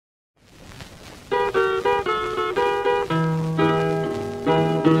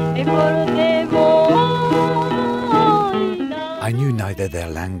neither their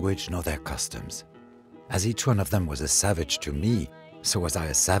language nor their customs. As each one of them was a savage to me, so was I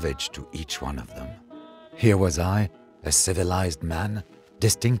a savage to each one of them. Here was I, a civilized man,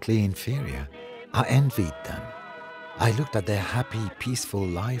 distinctly inferior. I envied them. I looked at their happy, peaceful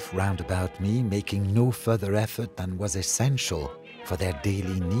life round about me, making no further effort than was essential for their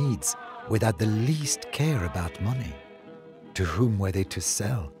daily needs, without the least care about money. To whom were they to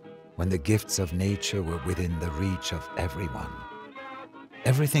sell, when the gifts of nature were within the reach of everyone?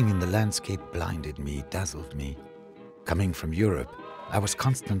 Everything in the landscape blinded me, dazzled me. Coming from Europe, I was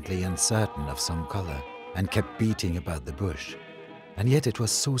constantly uncertain of some color and kept beating about the bush. And yet it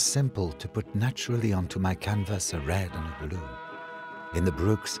was so simple to put naturally onto my canvas a red and a blue. In the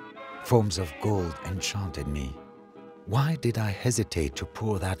brooks, forms of gold enchanted me. Why did I hesitate to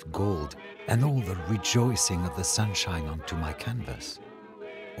pour that gold and all the rejoicing of the sunshine onto my canvas?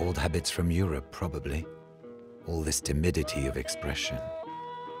 Old habits from Europe, probably. All this timidity of expression.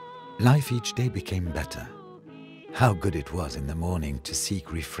 Life each day became better. How good it was in the morning to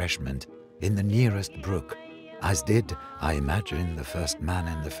seek refreshment in the nearest brook, as did, I imagine, the first man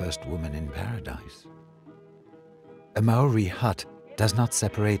and the first woman in paradise. A Maori hut does not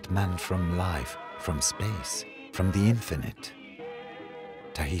separate man from life, from space, from the infinite.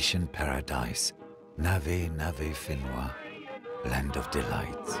 Tahitian paradise, Nave Nave Whenua, land of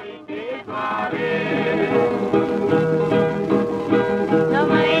delights.